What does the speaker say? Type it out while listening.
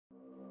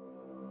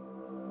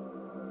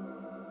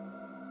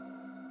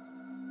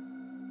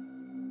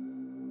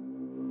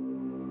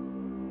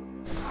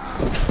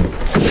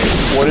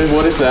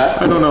what is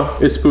that? I don't know.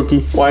 It's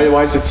spooky. Why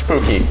is it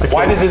spooky?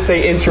 Why does it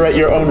say enter at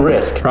your own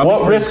risk? Probably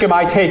what risk am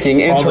I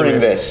taking entering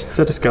this? Is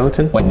that a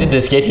skeleton? When did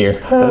this get here?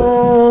 That's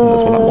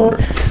what I'm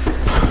wondering.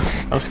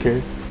 I'm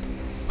scared.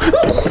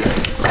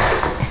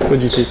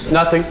 What'd you see?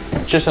 Nothing.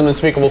 Just an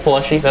unspeakable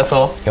plushie, that's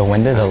all. Yo,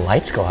 when did the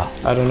lights go out?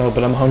 I don't know,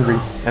 but I'm hungry,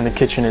 and the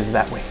kitchen is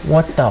that way.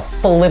 What the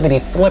flippity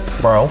flip,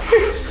 bro?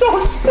 It's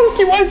so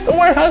spooky. Why is the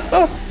warehouse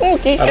so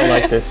spooky? I don't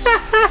like this.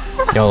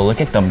 Yo,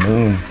 look at the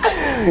moon.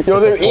 Yo,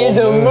 there is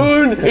a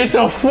moon. It's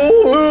a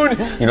full moon.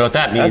 You know what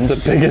that means?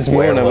 That's the biggest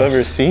moon I've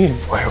ever seen.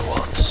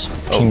 Werewolves.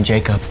 King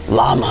Jacob.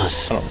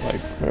 Llamas. I don't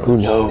like werewolves. Who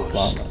knows?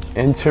 Llamas.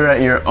 Enter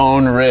at your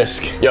own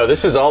risk. Yo,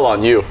 this is all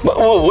on you.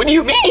 What do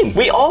you mean?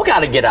 We all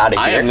gotta get out of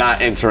here. I am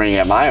not entering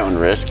at my own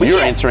risk.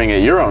 You're entering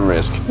at your own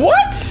risk.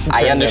 What?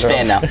 I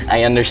understand now.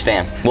 I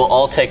understand. We'll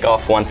all take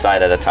off one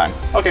side at a time.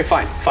 Okay,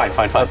 fine.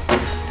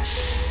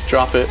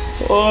 Drop it.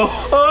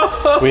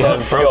 We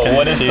have broken Yo,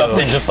 what is seal.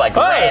 something just like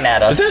ran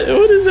at us?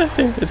 What is that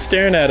thing? It's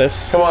staring at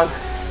us. Come on.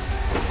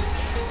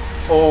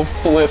 Oh,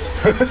 flip.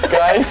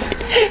 Guys.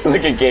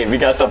 Look at Gabe. He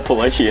got some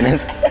plushie in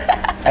his hand.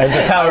 I have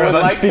the power of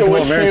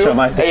unspeakable merch on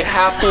my a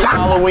happy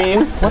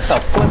Halloween. What the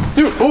flip?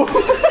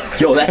 Dude.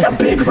 Yo, that's a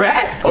big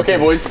rat. Okay,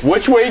 boys.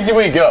 Which way do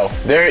we go?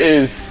 There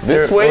is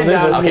this way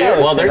down Okay, here.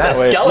 well, there's a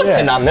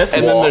skeleton on this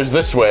and wall. then there's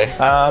this way.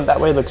 That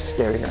way looks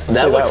scarier.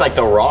 That looks like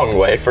the wrong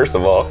way, first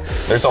of all.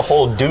 There's a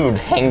whole dude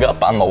hanged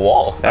up on the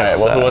wall. All right,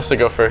 well, who wants to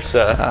go first?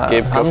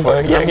 Gabe, go for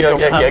it. Yeah, go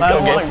for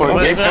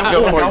it. Gabe,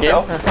 go for it,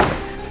 Gabe.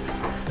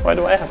 Why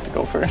do I have to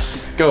go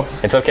first? Go.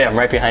 It's okay, I'm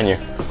right behind you.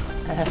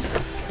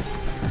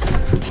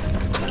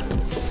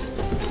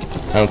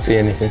 I don't see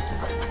anything.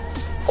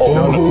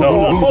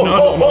 No,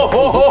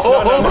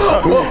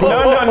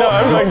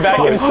 I'm going back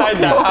inside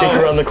the house.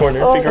 Peek around the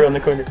corner, peek around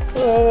the corner.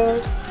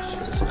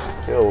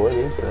 Yo, what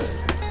is that?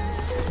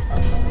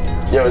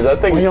 Yo, is that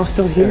thing? Are y'all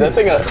still here? Is that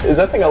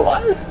thing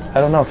alive? I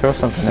don't know, throw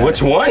something at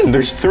Which one?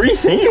 There's 3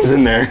 things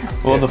in there. it.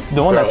 Well,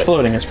 the one that's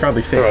floating is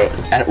probably fake. Throw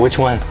it. And which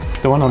one?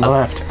 The one on the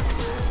left.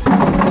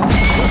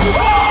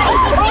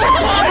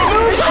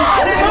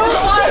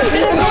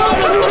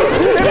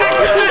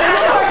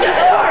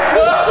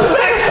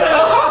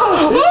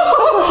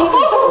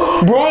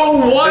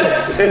 Bro, what?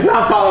 It's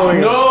not following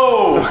us.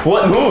 No!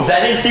 What moved?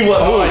 I didn't see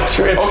what moved. I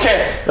tripped.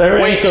 Okay. I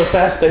ran Wait. so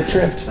fast I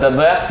tripped. The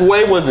left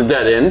way was a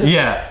dead end.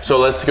 Yeah. So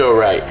let's go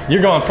right.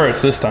 You're going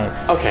first this time.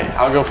 Okay,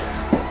 I'll go.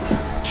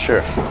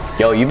 Sure.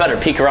 Yo, you better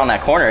peek around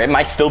that corner. It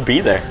might still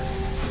be there.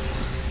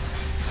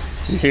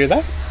 You hear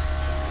that?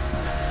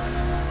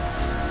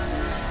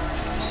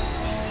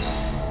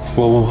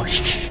 Whoa.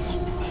 Shh.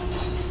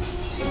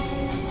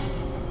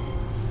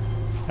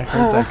 I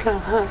heard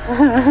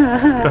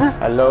that.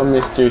 Hello,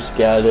 Mr.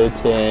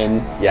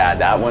 Skeleton. Yeah,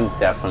 that one's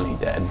definitely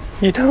dead.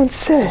 You don't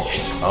say.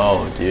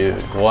 Oh, dude,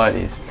 what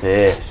is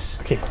this?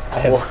 Okay, I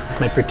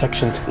have my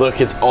protection. Look,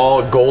 it's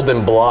all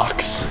golden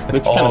blocks.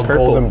 It's kinda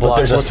purple, But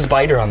there's a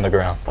spider on the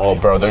ground. Oh,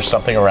 bro, there's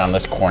something around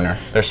this corner.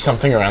 There's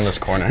something around this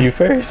corner. You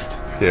first.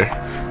 Here,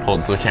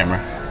 hold the camera.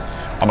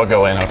 I'm gonna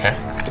go in, okay?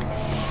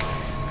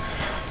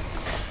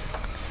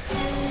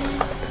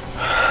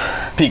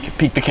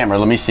 Peek the camera.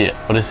 Let me see it.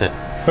 What is it?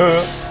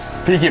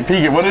 Peek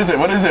it. What is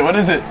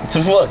it?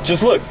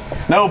 Just look.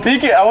 No,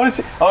 peek it. I want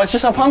to see. Oh, it's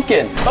just a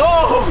pumpkin.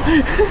 Oh,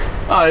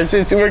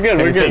 we're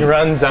good. If anything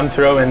runs, I'm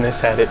throwing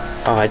this at it.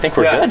 Oh, I think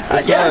we're Yeah, good.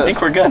 it's I not- think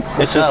we're good.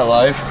 It's not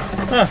alive.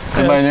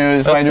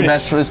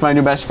 It's my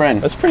new best friend.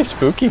 That's pretty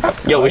spooky.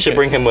 Yo, we should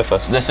bring him with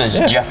us. This is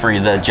Jeffrey,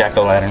 the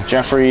jack-o'-lantern.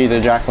 Jeffrey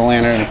the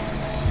jack-o'-lantern.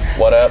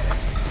 What up?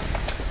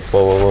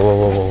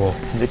 Whoa.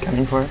 Is it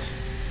coming for us?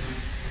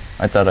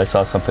 I thought I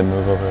saw something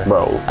move over there.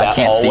 Bro, that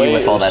can't see hallway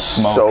with all is that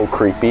smoke. so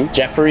creepy.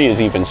 Jeffrey is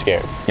even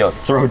scared. Yo,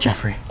 throw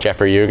Jeffrey.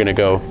 Jeffrey, you're gonna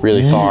go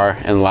really far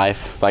in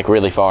life, like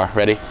really far.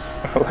 Ready?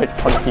 Like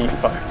 20 feet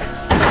far.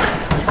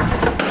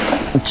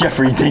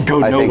 Jeffrey didn't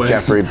go I nowhere. think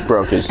Jeffrey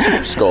broke his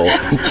skull.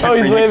 Oh,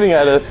 he's waving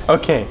at us.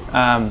 Okay,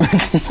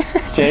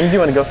 James, you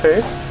want to go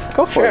first?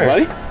 Go for it,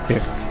 buddy.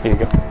 Here you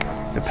go.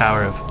 The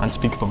power of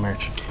unspeakable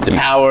merch. The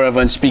power of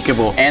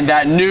Unspeakable and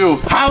that new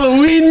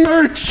Halloween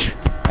merch.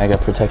 I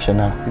got protection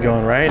now. You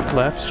going right,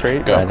 left,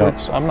 straight, Go.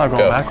 backwards? I'm not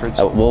going Go. backwards.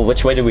 Well,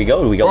 which way do we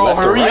go? Do we go Bro, left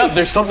or hurry right? up.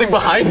 There's something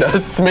behind us.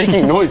 It's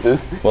making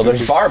noises. Well,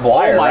 there's barbed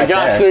wire. Oh my right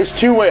gosh, there. there's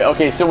 2 ways.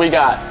 Okay, so we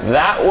got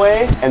that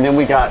way and then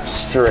we got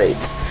straight.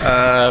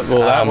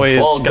 Well, that way is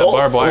got gold,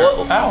 barbed wire.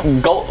 Ow.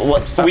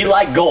 Gold. We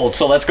like gold,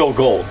 so let's go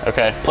gold.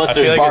 Okay. Plus, I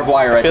feel there's like barbed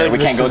wire right feel there. like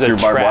We can't go this is a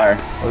through barbed trap. wire.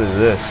 What is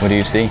this? What do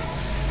you see?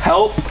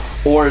 Help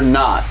or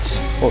not?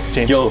 Oh,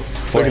 James, Yo,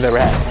 look at the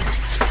rat.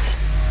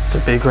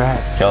 It's a big rat.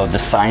 Yo, the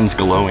sign's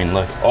glowing.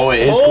 Look. Oh,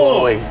 it is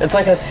glowing. It's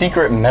like a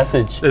secret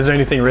message. Is there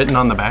anything written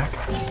on the back?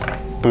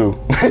 Boo.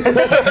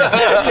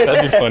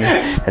 That'd be funny.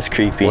 That's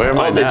creepy. Where am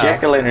I the now?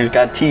 jack-o'-lantern's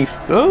got teeth.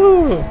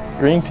 Oh,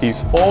 green teeth.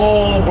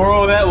 Oh,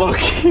 bro, that look.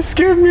 He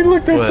scared me.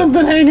 Look, there's What?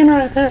 something hanging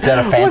right there. Is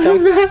that a phantom?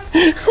 What is that?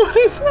 What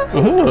is that?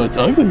 Oh, it's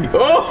ugly.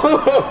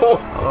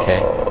 Oh.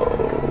 Okay.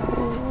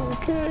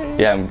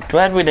 Yeah, I'm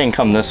glad we didn't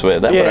come this way.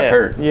 That would have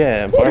hurt.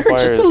 Yeah, It barbed hurt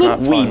wire just is a not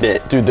little wee fun.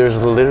 bit. Dude,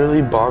 there's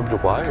literally barbed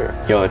wire.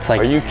 Yo, it's like.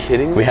 Are you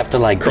kidding me? We have to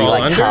like Crawl be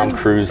like under? Tom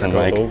Cruise and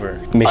Crawl like over.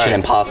 Mission Alright.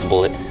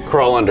 Impossible it.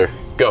 Crawl under.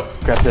 Go.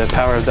 Grab the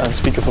power of the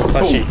unspeakable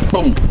plushie.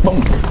 Boom, boom.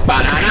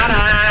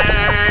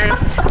 Banana.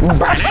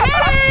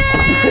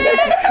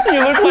 You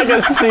look like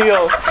a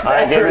seal.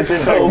 I gave it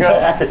so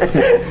bad.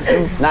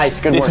 Nice,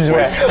 good work. This is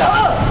where I boys.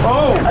 stop.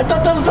 Oh, I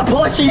thought that was the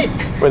plushie.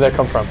 Where'd that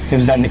come from? It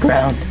was on the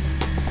ground.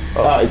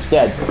 Oh, it's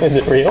dead. Is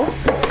it real?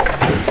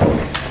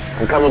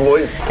 I'm coming,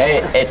 boys. Hey,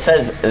 it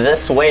says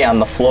this way on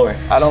the floor.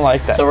 I don't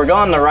like that. So we're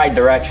going the right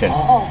direction.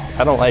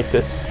 I don't like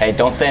this. Hey,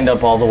 don't stand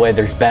up all the way.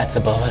 There's bats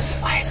above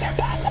us. Why is there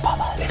bats above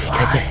us?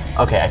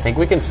 Okay, I think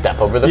we can step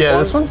over this Yeah, one.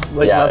 this one's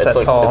like yeah, not it's that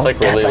like, tall. It's like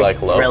really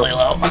like low. Really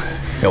low.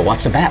 Yo,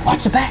 watch the bat.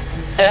 Watch the bat.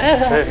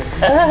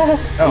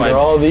 Are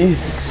all these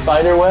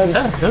spider webs?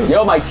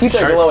 Yo, my teeth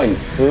are glowing.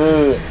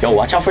 Yo,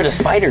 watch out for the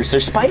spiders.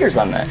 There's spiders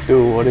on that.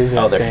 Dude, what is it?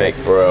 Oh, they're fake.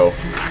 Bro.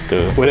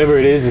 Whatever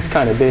it is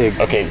kind of big.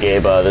 Okay,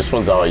 Gabe, this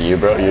one's all you,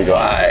 bro. You go.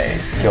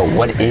 Yo,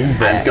 what is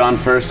that? I've gone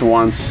first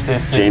once.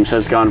 James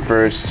has gone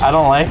first. I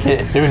don't like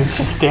it. It was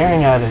just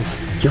staring at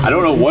us. I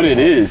don't know what it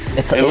is.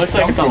 It's- it looks it's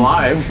like it's something-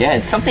 alive. Yeah,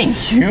 it's something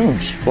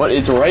huge. What?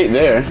 It's right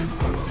there.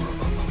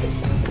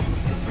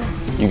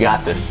 You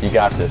got this. You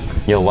got this.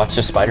 Yo, watch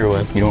the spider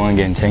web. You don't want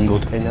to get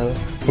entangled. Hey, no.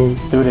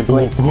 Dude, it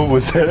blinked. What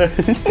was that?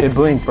 It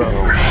blinked, bro.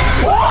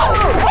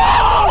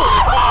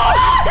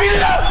 Beat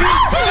it up!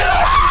 Beat it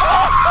up!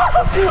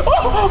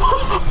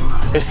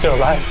 It's still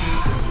alive.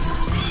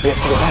 We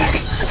have to go back.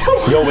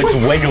 Yo, it's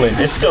wiggling.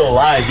 It's still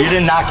alive. You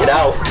didn't knock it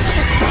out.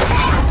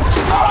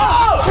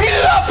 Beat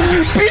it up!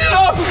 Beat it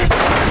up!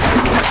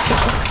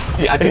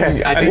 Yeah, I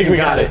think we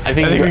got it. I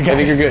think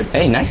you're good.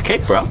 Hey, nice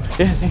kick, bro.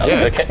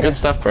 Yeah, okay. good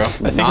stuff, bro. I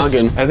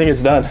think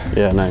it's done.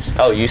 Yeah, nice.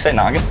 Oh, you said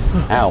noggin?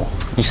 Ow.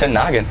 You said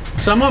noggin.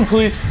 Someone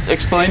please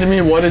explain to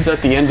me what is at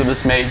the end of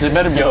this maze. It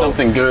better be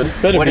something good.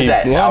 Better What is be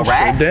that? A lunch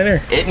rat? for dinner.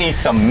 It needs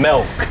some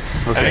milk.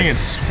 I think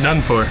it's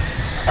done for.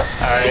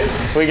 All right,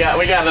 we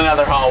got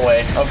another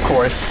hallway, of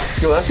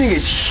course. Yo, that thing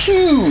is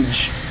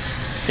huge.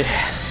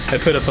 I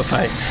put up a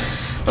fight.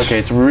 Okay,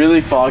 it's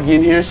really foggy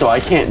in here, so I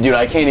can't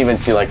even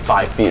see like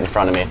 5 feet in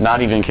front of me.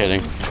 Not even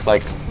kidding.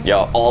 Like,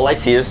 Yo, all I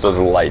see is those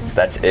lights.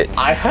 That's it.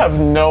 I have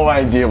no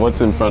idea what's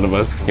in front of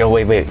us. Yo,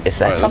 wait. Is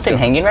that let's something go.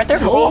 hanging right there?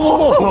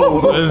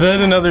 Oh, Is that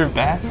another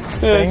bat?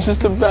 yeah, it's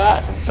just a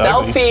bat.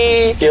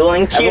 Selfie.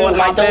 Feeling cute. Everyone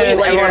Might hop delete in.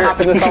 later. Everyone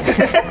hop in the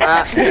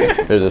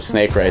selfie. There's a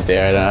snake right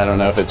there. I don't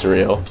know if it's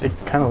real. It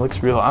kind of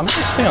looks real. I'm gonna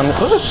stay on this.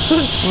 I'm gonna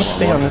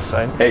stay on this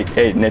side.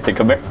 Hey, Nathan,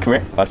 come here.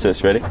 Watch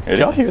this. Ready? Did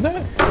y'all hear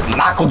that?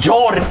 Michael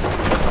Jordan.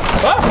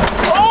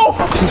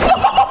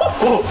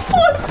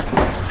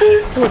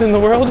 What in the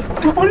world?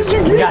 What did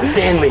you We got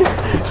Stanley.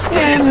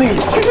 Stanley! You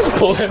just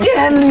pulled him.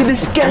 Stanley the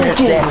skeleton.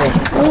 Stanley,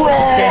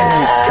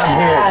 come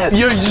here.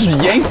 You just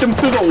yanked him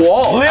through the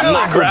wall. Literally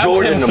Michael grabbed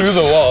Jordan him him. through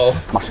the wall.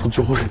 Michael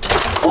Jordan.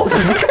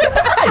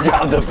 I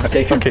dropped him.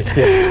 Okay.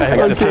 Yes, I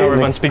got the power of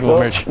Okay. unspeakable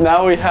merch.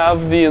 Now we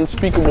have the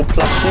unspeakable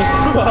plushie.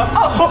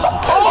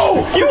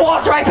 Oh, you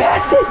walked right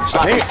past it.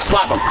 Slap him,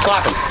 slap him,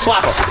 slap him,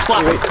 slap him,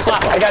 slap him,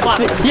 slap him, slap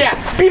him. Yeah,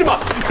 beat him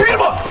up, beat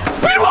him up,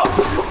 beat him up,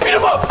 beat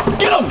him up,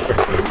 get him.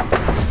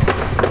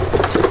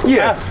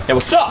 Yeah. Hey,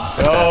 what's up?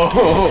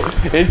 Oh,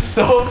 it's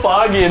so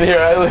foggy in here.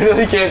 I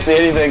literally can't see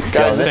anything.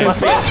 Guys, this this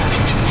is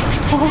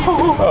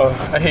Oh,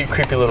 I hate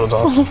creepy little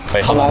dolls. Wait,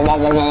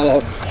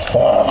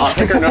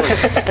 pick her nose.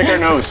 Pick her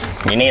nose.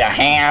 you need a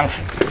hand?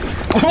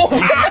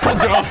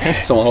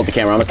 Someone hold the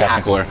camera. I'm a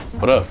tackler.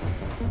 What up?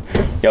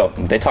 Yo,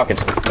 they talking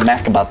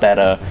smack about that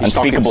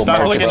unspeakable Stop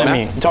merch. looking at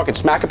me. You talking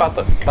smack about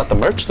the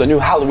merch, the new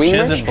Halloween She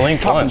merch? hasn't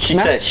blinked once. She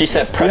said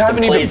haven't Preston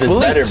even Plays is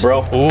blinked. better,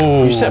 bro.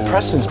 Ooh. You said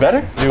Preston's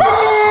better?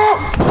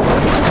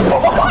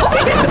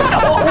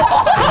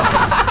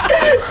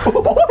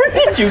 Where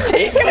did you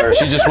take her?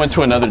 She just went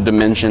to another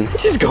dimension.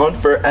 She's gone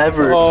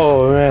forever.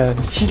 Oh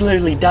man. She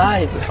literally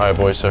died. All right,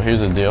 boys. So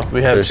here's the deal.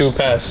 We have There's- 2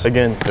 pass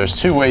again. There's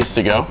 2 ways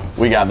to go.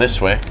 We got this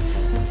way.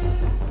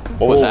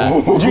 What was that?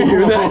 Did you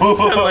hear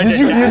that? Did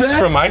you hear that?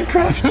 from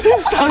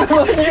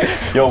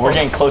Minecraft? Yo, we're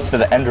getting close to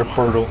the Ender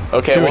portal.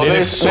 Okay, Dude, well, it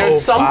there's is so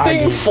something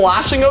foggy.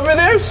 flashing over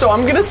there, so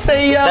I'm gonna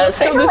say let's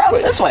say go for this us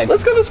way. this way.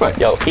 Let's go this way.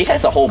 Yo, he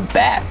has a whole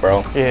bat,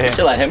 bro. Yeah. You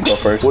should let him go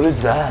first. What is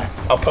that?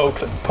 I'll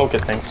poke at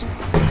things.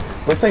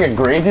 Looks like a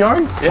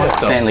graveyard. Yeah.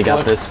 Stanley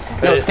got this.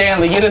 Yo,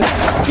 Stanley, get in.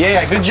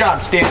 Yeah, good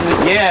job,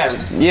 Stanley.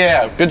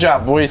 Yeah, good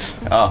job, boys.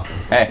 Oh,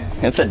 hey,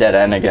 it's a dead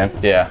end again.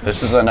 Yeah,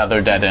 this is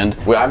another dead end.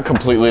 I'm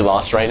completely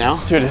lost right now.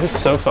 Dude, it is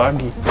so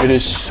foggy. It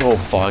is so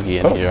foggy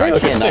in here. I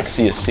look at cannot that.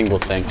 see a single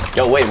thing.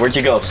 Yo, wait, where'd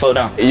you go? Slow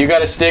down. You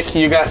got a stick.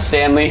 You got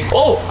Stanley.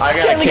 Oh, I got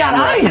a Stanley got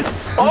camera. eyes.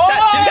 He's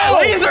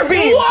got laser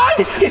beams.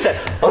 What? He said,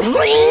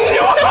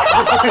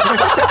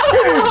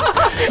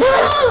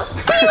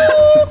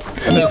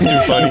 That's too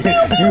funny.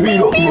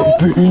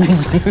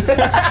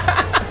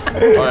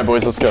 All right,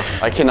 boys, let's go.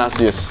 I cannot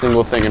see a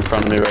single thing in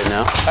front of me right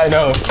now. I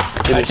know.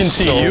 I is can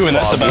see so you, and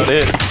that's foggy. about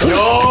it.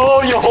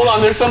 Yo, hold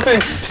on. There's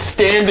something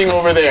standing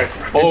over there.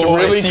 It's Oh,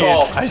 I really see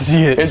tall. it. I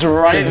see it. It's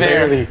right Just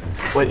there. barely.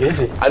 What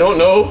is it? I don't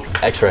know.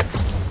 X-ray.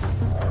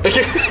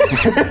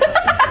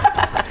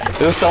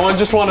 Does someone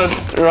just want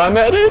to run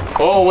at it?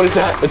 Oh, what is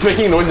that? It's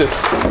making noises.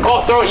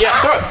 Oh, throw it. Yeah,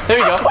 throw it. There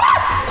you go.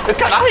 It's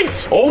got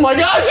eyes. Oh my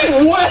gosh,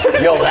 it's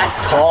wet. Yo,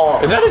 that's tall.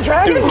 Is that a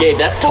dragon? Dude, Gabe,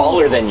 that's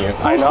taller than you.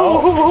 I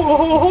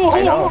know.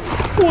 I know.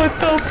 What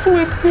the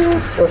flip, dude?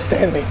 Or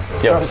Stanley.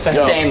 Yo,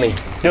 Stanley. Stanley.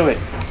 Do it.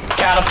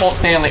 Catapult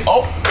Stanley.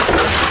 Oh.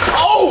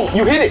 Oh,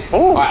 you hit it.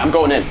 All right, I'm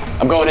going in.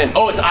 I'm going in.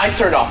 Oh, its eyes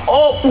turned off.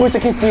 Oh, Where's I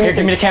can see anything. Here,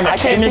 give me the camera. I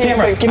can't see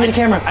anything. Give me the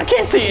camera. I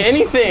can't see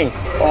anything.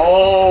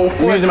 Oh,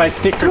 I'm using my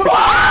stick for.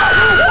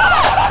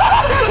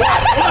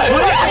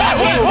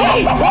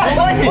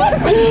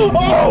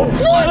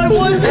 What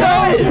was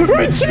that?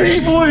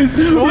 retreat, boys.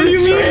 What do you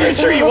mean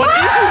retreat? What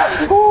is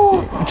it?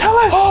 Tell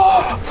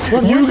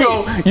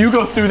us. You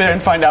go through there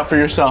and find out for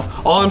yourself.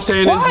 All I'm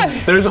saying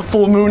is there's a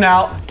full moon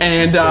out,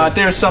 and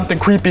there's something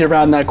creepy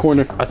around that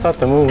corner. I thought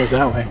the moon was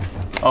that way.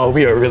 Oh,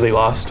 we are really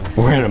lost.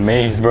 We're in a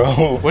maze,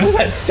 bro. What is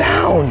that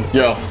sound?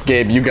 Yo,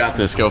 Gabe, you got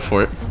this. Go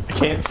for it. I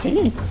can't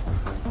see.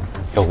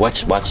 Yo,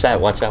 watch that.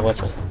 Watch that.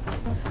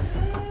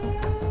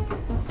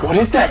 What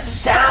is that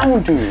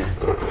sound, dude?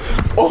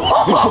 Oh,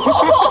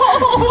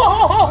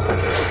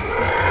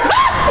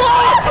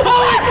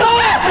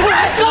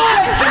 I saw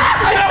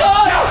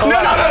it! No.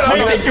 I'm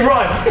gonna take the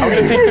run. I'm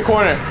gonna peek the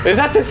corner. Is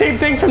that the same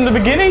thing from the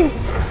beginning?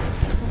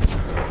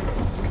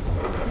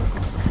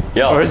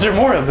 Yo, Or is there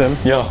more of them?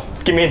 yo,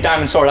 give me a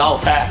diamond sword, I'll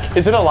attack.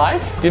 Is it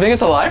alive? Do you think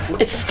it's alive?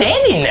 It's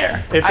standing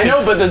there. I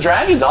know, but the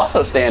dragon's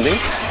also standing.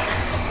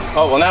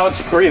 Oh, well now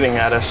it's breathing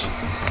at us.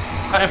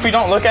 If we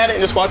don't look at it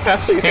and just walk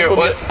past it, you think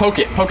we'll get... Poke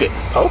it. Poke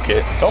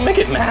it. Don't make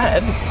it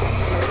mad.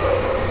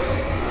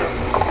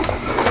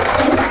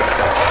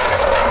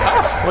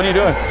 What are you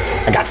doing?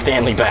 I got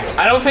Stanley back.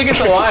 I don't think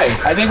it's alive.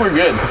 I think we're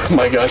good. Oh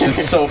my gosh,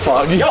 it's so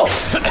foggy. Yo,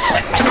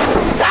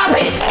 stop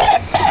it!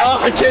 Oh,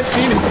 I can't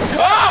see it.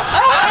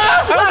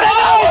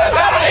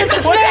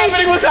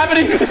 What's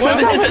happening?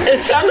 It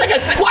sounds like a...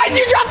 Why'd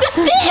you drop the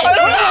stick? I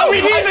don't know.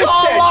 We need I the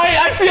saw stick. a light.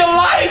 I see a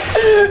light.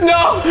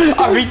 No.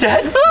 Are we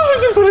dead? Oh,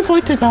 this is what it's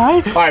like to die.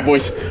 All right,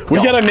 boys. We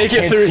gotta make it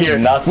can't through see here.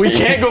 nothing. We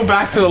can't go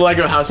back to the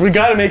Lego house. We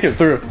gotta make it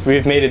through.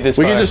 We've made it this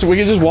We far. can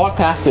just walk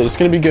past it. It's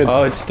gonna be good.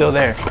 Oh, it's still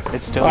there.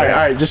 It's still All there.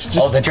 right. Just.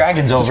 Oh, the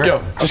dragon's over.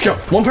 Just go.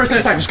 One person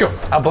at a time. Just go.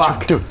 I'll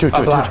block. Do it.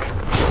 I'll block.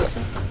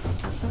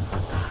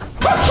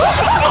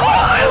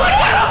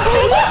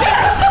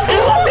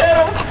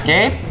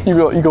 Gabe?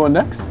 You going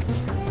next?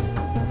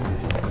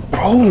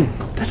 Bro,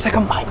 that's like a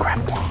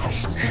Minecraft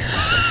dash.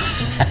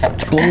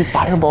 It's blowing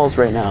fireballs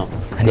right now.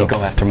 I need to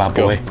go after my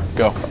boy.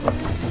 Go.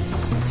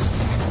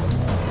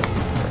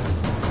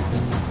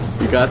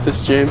 You got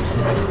this, James.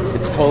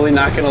 It's totally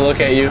not gonna look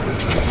at you.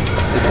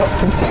 It's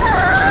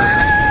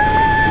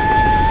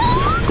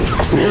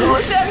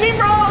Look at me,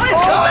 bro!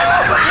 Let's go!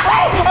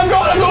 I'm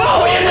going.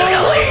 Oh, you're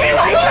gonna leave me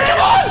like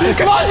that!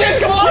 Come on, James.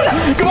 Come on.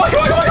 You go!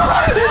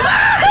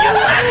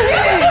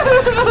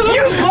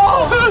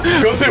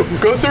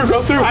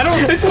 Go through. I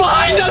don't. It's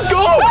behind us.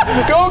 Go.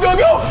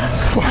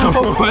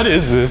 What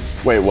is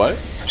this? Wait, what?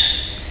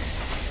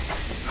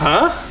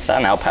 Huh? Is that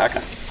an alpaca?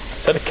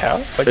 Is that a cow?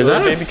 Like Is a that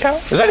little a- baby cow?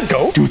 Is that a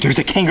goat? Dude, there's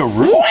a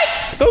kangaroo. What?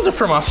 Those are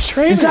from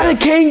Australia. Is that a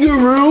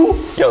kangaroo?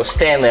 Yo,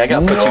 Stanley, I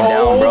gotta put you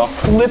down, bro.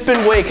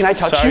 Flippin' way. Can I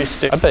touch Sorry, you?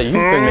 Stick. I bet you've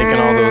been making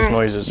all those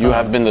noises. You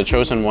have been the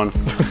chosen one.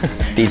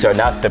 These are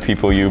not the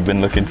people you've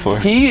been looking for.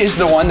 He is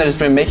the one that has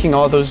been making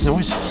all those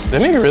noises. They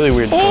make really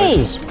weird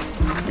noises.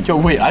 Yo,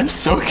 wait, I'm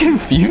so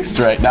confused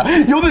right now.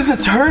 Yo, there's a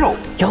turtle.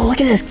 Yo, look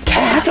at this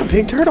cat. That's a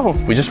big turtle.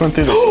 We just went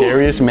through the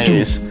scariest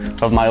maze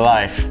of my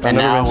life, and never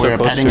now been so we're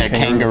close petting to a a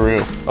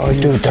kangaroo. Oh,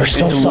 Dude, they're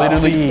so It's soft.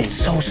 literally- It's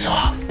so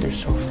soft. They're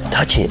so fun.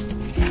 Touch it.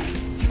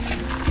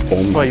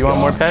 What, you want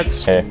more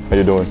pets? Hey, how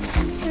you doing?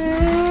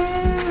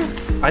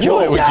 I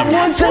knew it was you.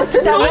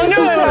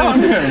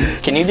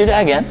 Can you do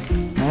that again?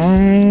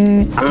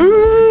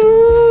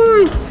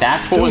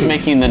 That's what was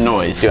making the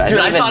noise. Dude, didn't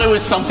I even- thought it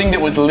was something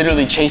that was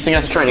literally chasing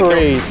us, trying to kill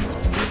Great.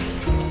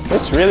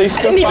 It's really I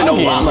still didn't even know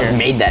foggy in llamas here.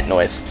 made that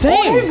noise.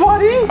 Hey,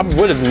 buddy. I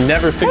would have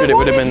never figured it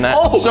would have been that.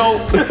 So,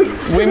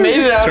 we made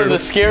it out of the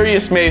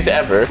scariest maze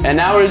ever, and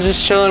now we're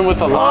just chilling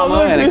with a llama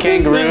look, and a there's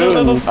kangaroo there's a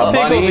little and a pig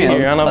bunny over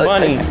here and, on a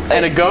bunny.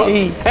 and a goat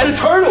Hey. and a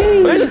turtle.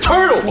 There's a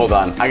turtle. Hold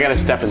on, I gotta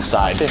step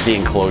inside the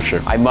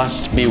enclosure. I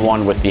must be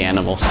one with the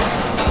animals.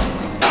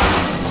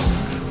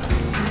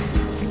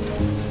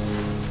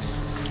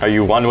 Are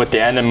you one with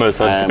the animals,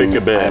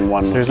 Unspeakable? I am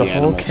one with There's the a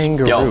whole animals.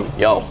 kangaroo.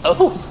 Yo.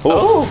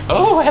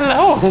 Oh,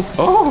 hello.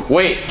 Oh,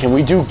 wait, can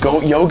we do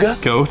goat yoga?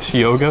 Goat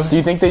yoga? Do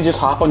you think they just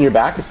hop on your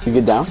back if you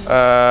get down?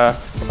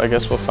 I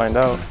guess we'll find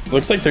out.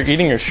 Looks like they're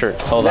eating your shirt.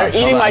 Hold They're on,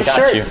 eating hold on, my I got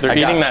shirt. you. They're I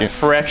got eating that you.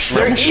 fresh.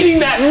 They're eating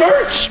that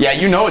merch. Yeah,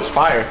 you know it's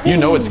fire. You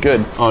know it's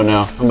good. Oh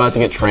no, I'm about to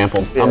get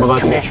trampled. I'm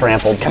about to get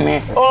trampled. Come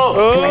here.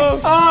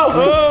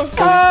 Oh,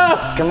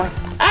 Come on.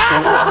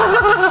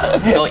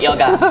 Go,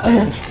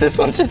 yoga. This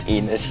one's just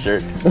eating his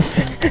shirt.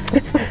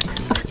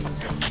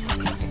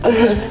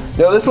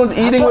 Yo, this one's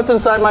eating what's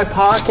inside my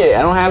pocket.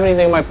 I don't have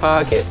anything in my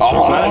pocket.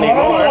 Not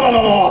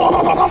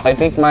anymore. I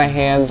think my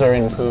hands are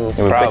in poo.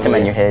 You would pick them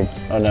in your head.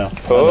 Oh no.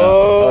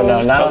 Oh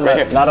no. Not on the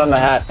hat. Not on the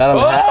hat.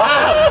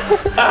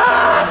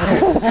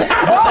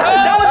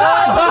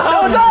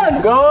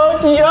 Go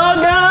to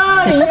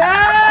yoga!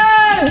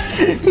 Yes!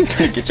 He's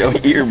gonna get your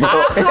ear,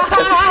 bro.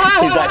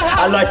 He's like,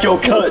 I like your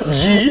cut, G.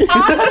 He's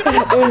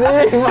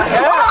eating my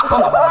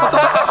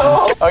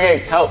hat. Okay,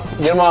 help.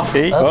 Get him off.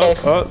 Okay.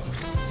 Oh.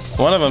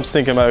 One of them's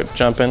thinking about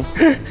jumping.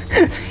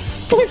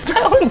 He's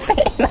balancing.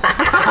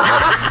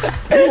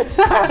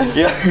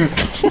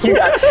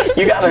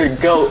 You gotta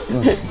go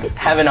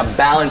having a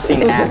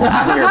balancing act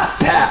on your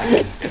back.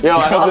 Yo,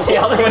 I hope The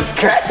other one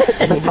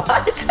scratches your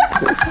butt.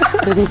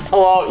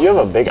 Hello, you have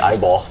a big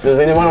eyeball. Does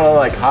anyone want to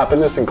like hop in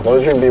this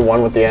enclosure and be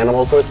one with the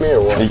animals with me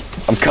or what?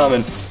 I'm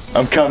coming.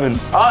 I'm coming.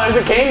 Oh, there's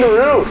a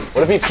kangaroo.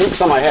 What if he poops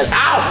on my head?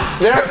 Ow!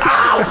 There!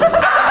 Ow!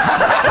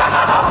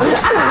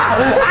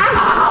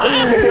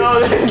 Yo,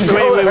 this is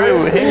Wait.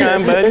 Hang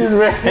on, buddy.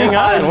 Hang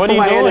on. What are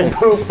you doing?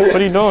 What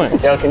are you doing?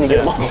 Yo, can you get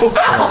him off?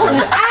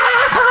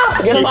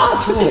 Get him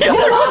off! Get him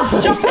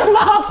off! Jump him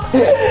off!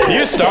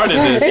 You started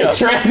this. He's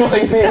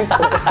trampling these.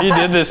 You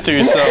did this to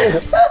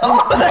yourself.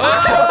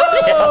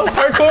 Oh,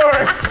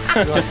 parkour!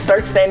 Just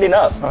start standing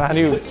up. How do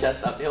you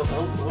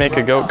make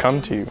a goat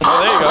come to you?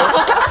 Oh, there you go.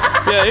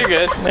 Yeah, you're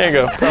good. There you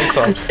go. Problem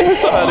solved.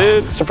 What's up,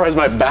 dude? Surprised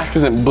my back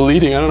isn't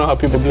bleeding. I don't know how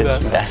people do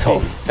that. That's a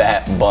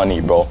fat bunny,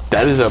 bro.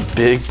 That is a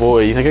big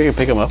boy. You think I can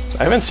pick him up?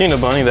 I haven't seen a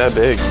bunny that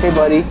big. Hey,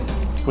 buddy.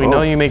 We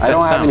know you make that I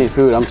don't sound. have any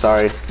food. I'm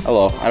sorry.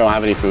 Hello. I don't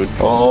have any food.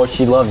 Oh,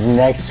 she loves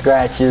neck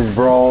scratches,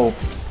 bro.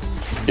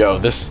 Yo,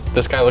 this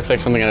guy looks like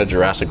something out of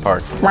Jurassic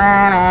Park.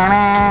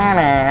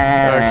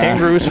 Are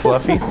kangaroos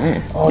fluffy?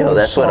 Yo,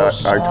 that's what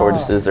our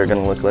tortoises are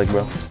gonna look like,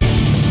 bro.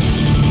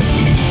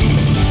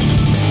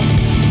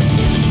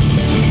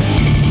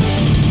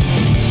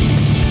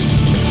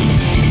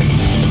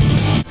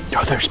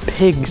 Yo, there's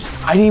pigs.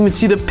 I didn't even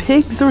see the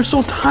pigs. They were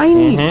so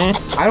tiny.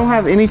 I don't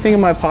have anything in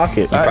my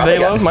pocket. They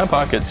love my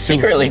pockets.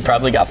 Secretly,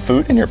 probably got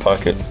food in your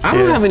pocket. I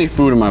don't have any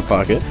food in my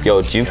pocket.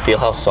 Yo, do you feel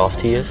how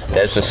soft he is?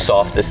 That's the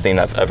softest thing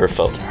I've ever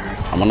felt.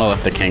 I'm gonna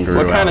let the kangaroo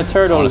out. What kind of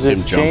turtle is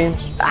this,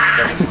 James?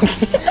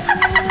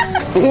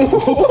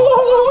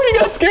 You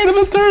got scared of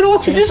the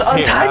turtle. You just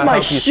untied my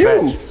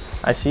shoe.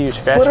 I see you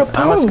scratching. I'm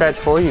gonna scratch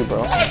for you,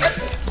 bro.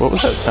 What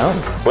was that sound?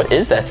 What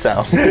is that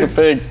sound? It's a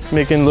pig.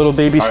 Making little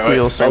baby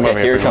squeals. Okay,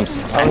 here it comes.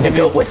 I'm the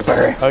goat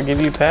whisperer. I'll give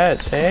you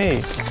pats.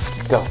 Hey.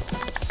 Go.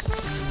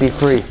 Be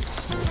free.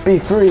 Be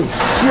free.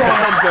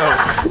 Yes.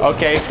 Go.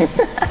 Okay.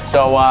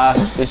 So,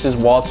 this is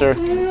Walter.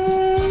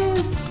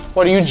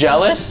 What, are you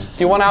jealous?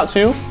 Do you want out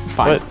too?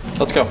 Fine. What?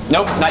 Let's go.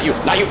 Nope, not you.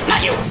 Not you.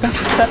 Not you.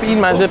 Stop eating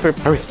my zipper.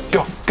 Hurry.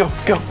 Go. Go.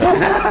 Go.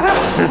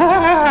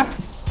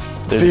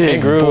 There's a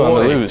kangaroo on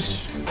the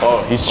loose.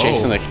 Oh, he's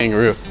chasing the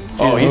kangaroo.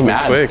 Oh, he's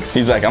mad. Quick.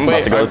 He's like, I'm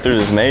about to go through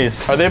this maze.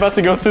 Are they about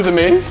to go through the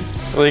maze?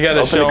 Well, you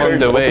gotta show him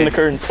the way. Open the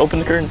curtains. Open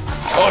the curtains.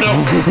 Oh no.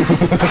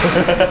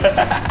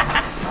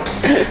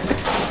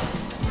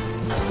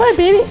 Hi,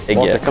 baby.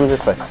 Walter, come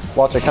this way.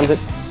 Walter, come this.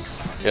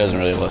 He doesn't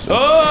really listen.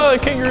 Oh, the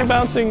kangaroo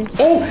bouncing. Did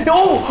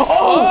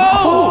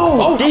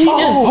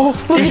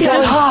he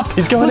just hop?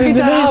 He's going into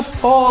the maze.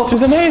 To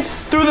the maze.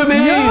 Through the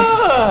maze.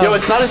 Yeah. Yo,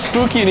 it's not as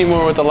spooky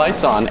anymore with the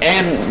lights on,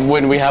 and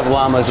when we have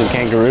llamas and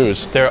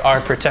kangaroos. There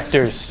are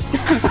protectors.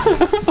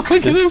 Look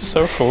at This them. is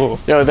so cool.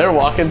 Yo, they're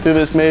walking through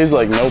this maze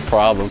like no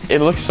problem.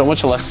 It looks so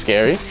much less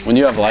scary when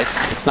you have lights.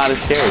 It's not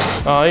as scary.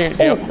 Oh, you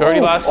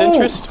already lost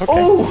interest?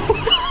 Okay.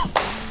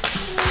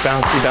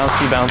 Bouncy,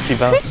 bouncy, bouncy,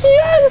 bounce.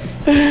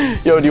 Yes.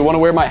 Yo, do you want to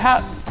wear my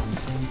hat?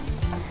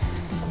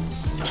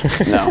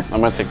 No,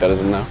 I'm gonna take that as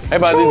a no. Hey,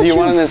 buddy, do you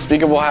want an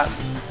unspeakable hat?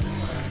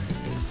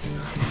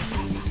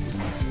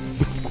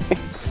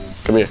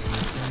 Come here.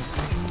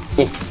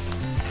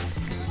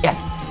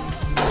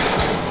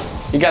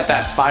 You got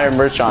that fire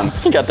merch on.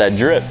 He got that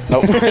drip.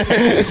 Nope.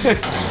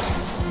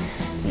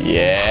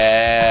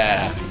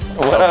 Yeah.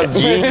 What up,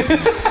 G?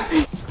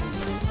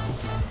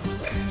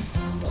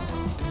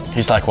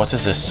 He's like, what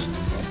is this?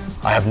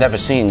 I have never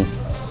seen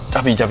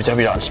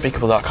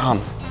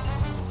www.unspeakable.com.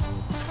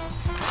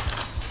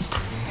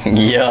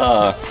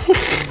 Yeah.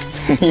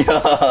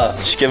 Yeah.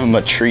 Just give him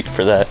a treat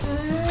for that.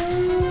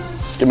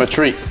 Give him a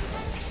treat.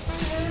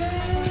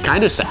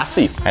 Kind of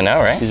sassy. I know,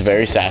 right? He's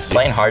very sassy.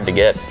 Playing hard to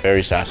get.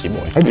 Very sassy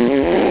boy.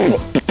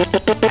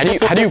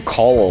 How do you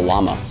call a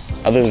llama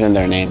other than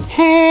their name?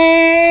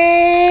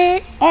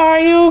 Hey, are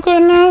you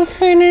gonna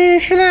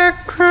finish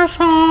that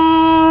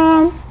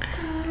croissant?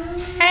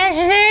 Is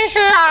this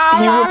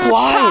He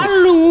replied.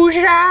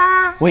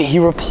 Lollapalooza? Wait, he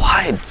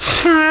replied.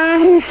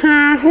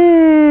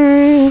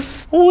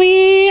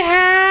 We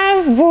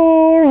have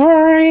food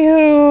for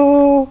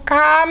you.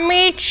 Come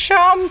eat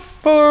some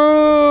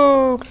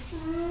food.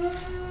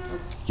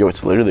 Yo,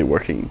 it's literally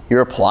working. He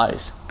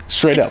replies.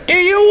 Straight up. Do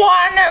you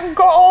wanna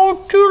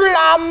go to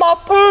Llama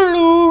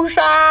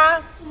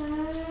Palooza?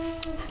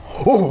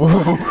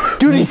 Oh,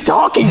 dude, he's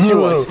talking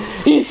to us.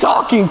 He's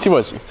talking to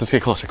us. Let's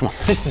get closer, come on.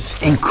 This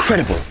is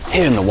incredible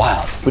here in the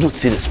wild. We don't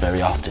see this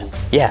very often.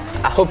 Yeah,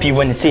 I hope you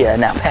wouldn't see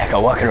an alpaca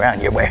walking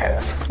around your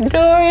warehouse. Do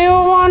you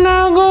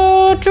wanna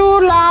go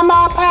to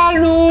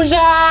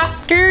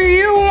Llama-palooza? Do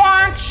you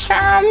want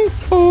some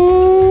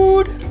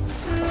food?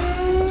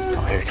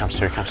 Oh, here he comes,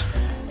 here he comes.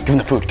 Give him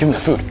the food, give him the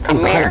food.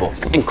 Incredible,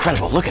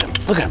 incredible. Look at him,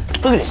 look at him.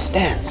 Look at his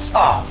stance.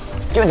 Oh,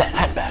 give him that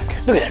hat back.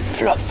 Look at that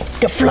fluff.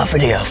 The fluff of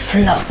the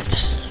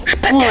fluffs.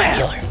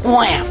 Spectacular.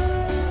 Wham,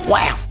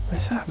 wow.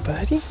 What's up,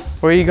 buddy?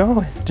 Where are you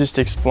going? Just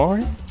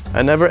exploring?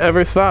 I never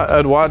ever thought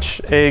I'd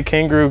watch a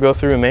kangaroo go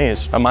through a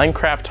maze. A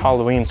Minecraft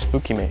Halloween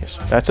spooky maze.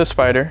 That's a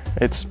spider.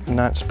 It's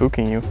not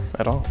spooking you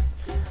at all.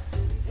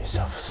 You're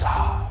so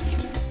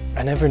soft.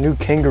 I never knew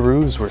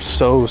kangaroos were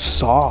so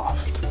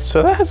soft.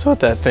 So that's what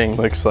that thing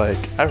looks like.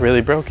 I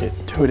really broke it.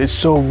 Dude, it's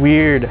so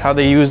weird how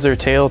they use their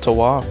tail to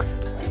walk.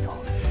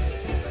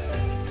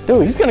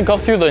 Dude, he's gonna go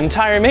through the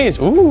entire maze.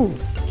 Ooh,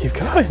 keep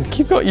going,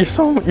 keep going.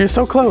 You're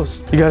so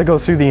close. You gotta go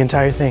through the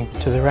entire thing.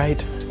 To the right,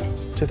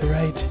 to the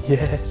right.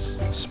 Yes,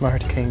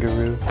 smart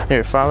kangaroo.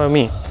 Here, follow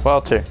me.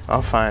 Walter,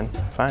 oh fine.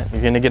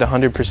 You're gonna get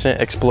 100%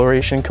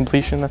 exploration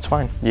completion, that's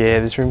fine. Yeah,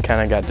 this room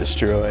kinda got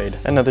destroyed.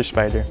 Another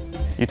spider.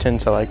 You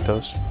tend to like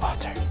those.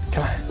 Walter,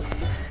 come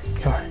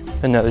on, come on.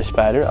 Another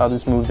spider. I'll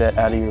just move that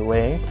out of your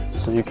way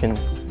so you can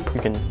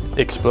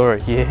explore.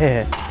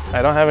 Yeah.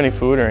 I don't have any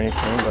food or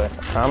anything, but I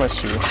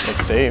promise you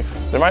it's safe.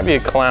 There might be a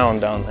clown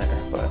down there,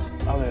 but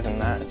other than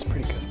that, it's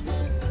pretty good.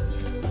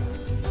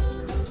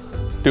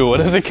 Dude,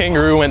 what if the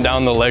kangaroo went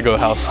down the Lego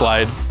house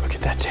slide? Look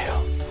at that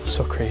tail.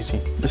 So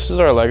crazy. This is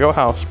our Lego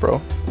house, bro.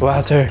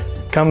 Walter,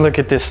 come look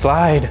at this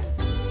slide.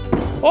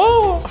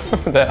 Oh,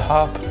 that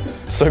hop.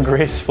 So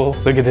graceful.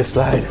 Look at this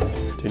slide.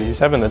 Dude, he's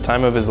having the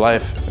time of his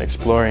life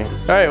exploring.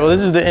 All right, well,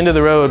 this is the end of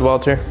the road,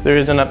 Walter. There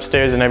is an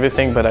upstairs and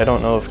everything, but I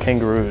don't know if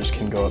kangaroos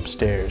can go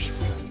upstairs.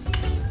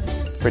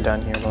 We're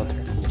done here, Walter.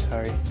 I'm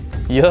sorry.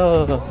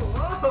 Yo.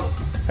 All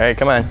right,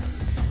 come on.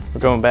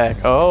 We're going back.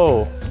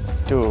 Oh,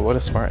 dude, what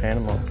a smart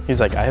animal. He's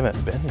like, I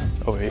haven't been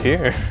over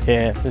here.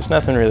 Yeah, there's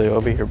nothing really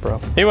over here, bro.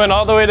 He went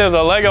all the way to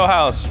the Lego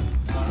house.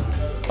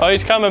 Oh,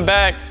 he's coming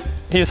back.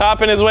 He's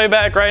hopping his way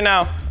back right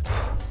now.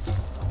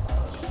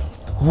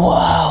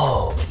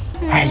 Whoa.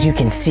 As you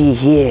can see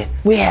here,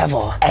 we have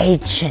an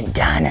ancient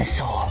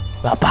dinosaur,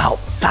 about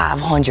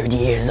 500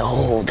 years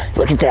old.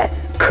 Look at that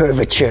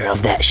curvature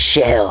of that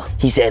shell.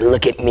 He said,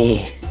 look at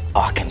me,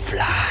 I can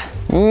fly.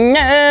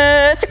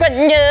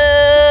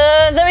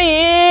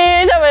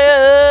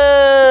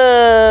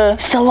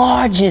 It's the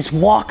largest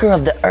walker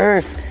of the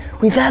earth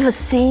we've ever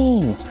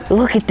seen.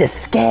 Look at the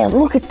scale,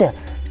 look at the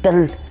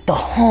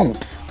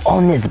humps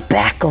on this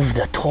back of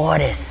the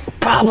tortoise.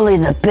 Probably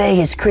the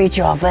biggest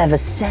creature I've ever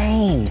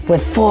seen,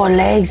 with 4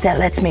 legs that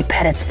lets me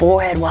pet its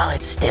forehead while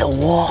it still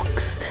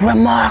walks.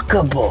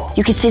 Remarkable.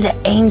 You can see the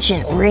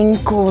ancient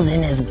wrinkles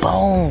in his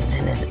bones,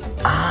 in his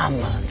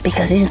armor,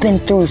 because he's been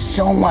through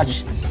so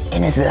much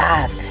in his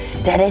life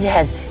that it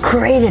has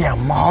created a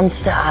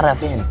monster out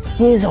of him.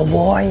 He is a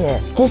warrior.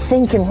 This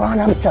thing can run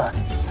up to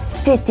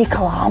 50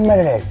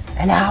 kilometers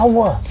an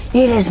hour.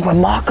 It is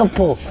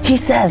remarkable. He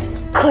says,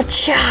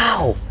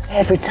 ka-chow,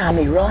 every time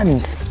he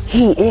runs.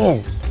 He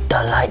is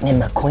the Lightning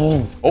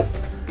McQueen.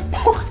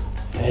 Oh.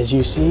 As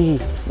you see,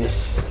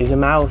 this is a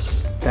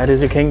mouse. That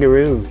is a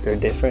kangaroo. They're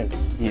different.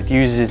 It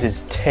uses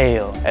its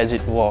tail as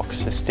it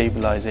walks as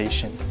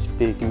stabilization. Its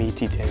big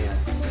meaty tail.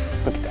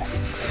 Look at that.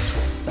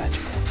 Graceful,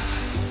 magical.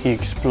 He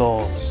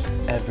explores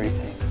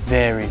everything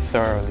very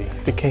thoroughly.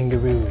 The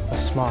kangaroo, a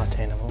smart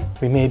animal.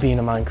 We may be in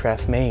a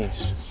Minecraft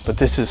maze, but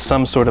this is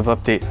some sort of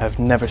update I've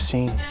never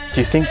seen. Do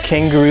you think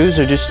kangaroos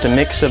are just a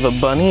mix of a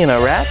bunny and a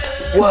rat?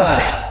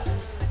 What?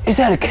 Is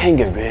that a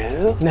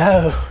kangaroo?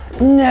 No.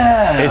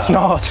 No. It's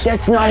not.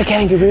 That's not a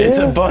kangaroo? It's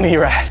a bunny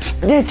rat.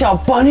 It's a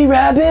bunny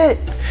rabbit?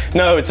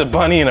 No, it's a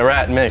bunny and a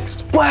rat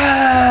mixed.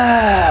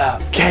 Wow.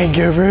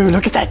 Kangaroo,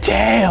 look at that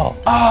tail.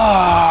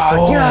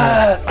 Oh,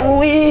 yeah.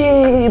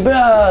 Wee,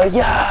 bro,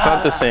 yeah. It's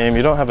not the same.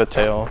 You don't have a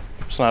tail.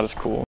 It's not as cool.